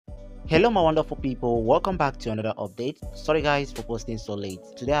Hello my wonderful people, welcome back to another update. Sorry guys for posting so late.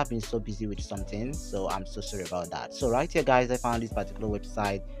 Today I've been so busy with something, so I'm so sorry about that. So right here guys, I found this particular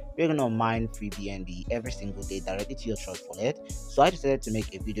website. We're gonna mine free BNB every single day directly to your trust wallet. So I decided to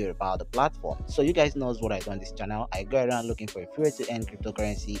make a video about the platform. So you guys knows what I do on this channel. I go around looking for a free way to earn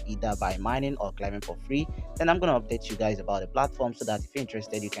cryptocurrency either by mining or claiming for free. Then I'm gonna update you guys about the platform so that if you're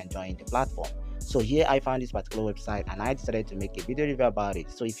interested you can join the platform. So here I found this particular website and I decided to make a video review about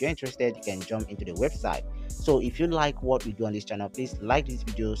it. So if you're interested, you can jump into the website. So if you like what we do on this channel, please like this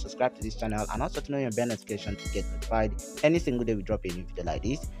video, subscribe to this channel, and also turn on your bell notification to get notified any single day we drop a new video like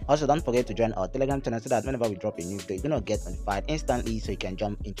this. Also don't forget to join our Telegram channel so that whenever we drop a new video, you're gonna get notified instantly so you can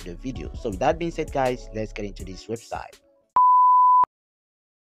jump into the video. So with that being said guys, let's get into this website.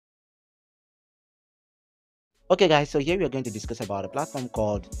 Okay guys, so here we are going to discuss about a platform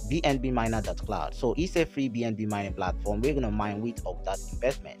called BNB Miner.cloud. So it's a free BNB mining platform. We're going to mine with or without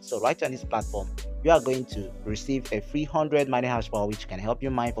investment. So right on this platform, you are going to receive a free 100 mining hash power which can help you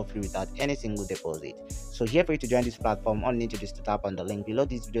mine for free without any single deposit. So here for you to join this platform, all you need to do is to tap on the link below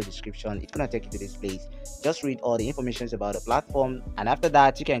this video description. It's going to take you to this place. Just read all the information about the platform, and after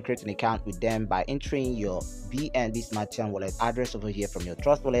that you can create an account with them by entering your BNB Smart Chain wallet address over here from your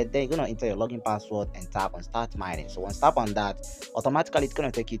trust wallet. Then you're going to enter your login password and tap on start mining. So once tap on that, automatically it's going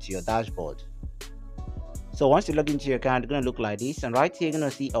to take you to your dashboard. So once you log into your account, it's going to look like this, and right here you're going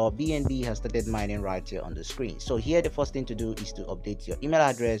to see our BNB has started mining right here on the screen. So here the first thing to do is to update your email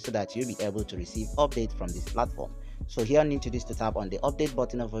address so that you'll be able to receive updates from this platform. So here I need to do is to tap on the update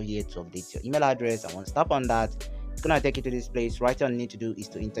button over here to update your email address, and once tap on that, it's gonna take you to this place. Right here, all you need to do is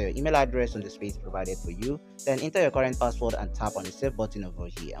to enter your email address on the space provided for you, then enter your current password and tap on the save button over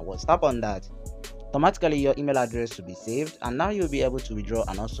here, and once tap on that, automatically your email address will be saved, and now you'll be able to withdraw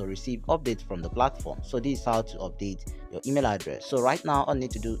and also receive updates from the platform. So this is how to update your email address. So right now all you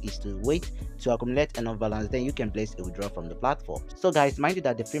need to do is to wait to accumulate enough balance, then you can place a withdrawal from the platform. So guys, mind you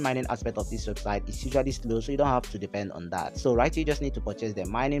that the free mining aspect of this website is usually slow, so you don't have to depend on that. So right here you just need to purchase the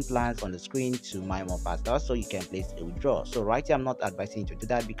mining plans on the screen to mine more faster so you can place a withdrawal. So right here I'm not advising you to do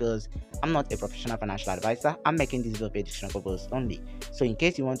that because I'm not a professional financial advisor. I'm making this video for educational purpose only. So in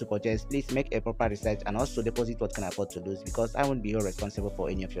case you want to purchase, please make a proper research and also deposit what can afford to lose, because I won't be responsible for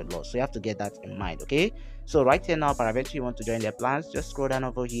any of your loss. So you have to get that in mind, okay? So right here now, paraventure you want to join their plans, just scroll down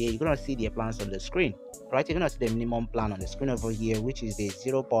over here. You're gonna see their plans on the screen. Right, you're gonna see the minimum plan on the screen over here, which is the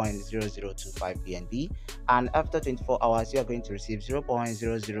 0.0025 BNB, and after 24 hours you are going to receive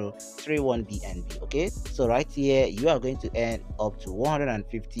 0.0031 BNB. Okay, so right here you are going to earn up to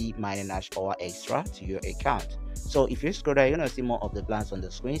 150 mining hash power extra to your account. So if you scroll down, you're gonna see more of the plans on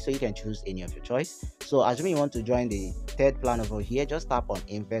the screen, so you can choose any of your choice. So assuming you want to join the third plan over here, just tap on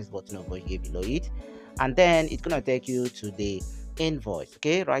invest button over here below it, and then it's gonna take you to the invoice.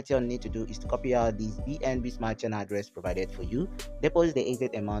 Okay, right here all you need to do is to copy out this BNB Smart Chain address provided for you, deposit the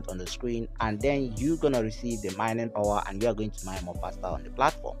exact amount on the screen, and then you're gonna receive the mining power and you are going to mine more faster on the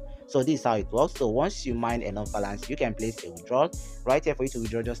platform. So this is how it works. So once you mine enough balance, you can place a withdrawal. Right here for you to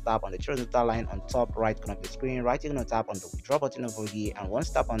withdraw, just tap on the horizontal line on top right corner of the screen. Right, you're gonna tap on the withdraw button over here, and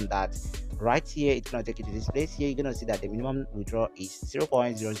once tap on that, right here it's gonna take you to this place. Here you're gonna see that the minimum withdrawal is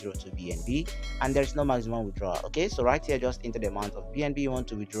 0.002 BNB and there's no maximum withdrawal. Okay, so right here just enter the amount of BNB you want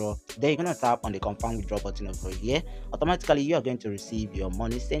to withdraw, then you're gonna tap on the confirm withdraw button over here. Automatically you are going to receive your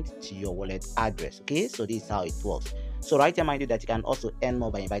money sent to your wallet address. Okay, so this is how it works. So right here, mind you that you can also earn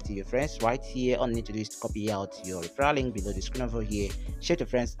more by inviting your friends. Right here, all you need to do is to copy out your referral link below the screen over here, share to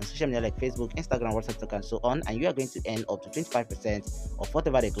friends on social media like Facebook, Instagram, WhatsApp, TikTok, and so on, and you are going to earn up to 25% of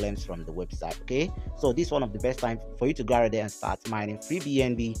whatever they claims from the website. Okay, so this is one of the best times for you to go out there and start mining free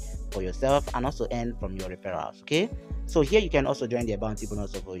BNB for yourself and also earn from your referrals. Okay, so here you can also join their bounty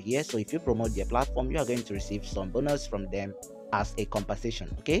bonus over here. So if you promote their platform, you are going to receive some bonus from them as a compensation.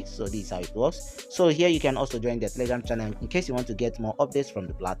 Okay, so this is how it works. So here you can also join their Telegram channel in case you want to get more updates from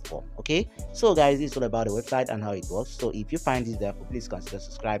the platform. Okay, so guys, this is all about the website and how it works. So if you find this therefore, please consider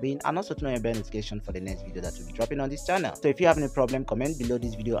subscribing and also turn on your bell notification for the next video that will be dropping on this channel. So if you have any problem, comment below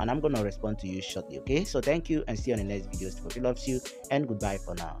this video and I'm gonna respond to you shortly. Okay, so thank you and see you on the next video. Steve loves you and goodbye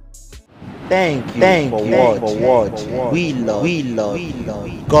for now. Thank you for watching. We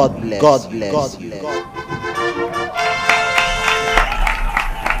love. God bless.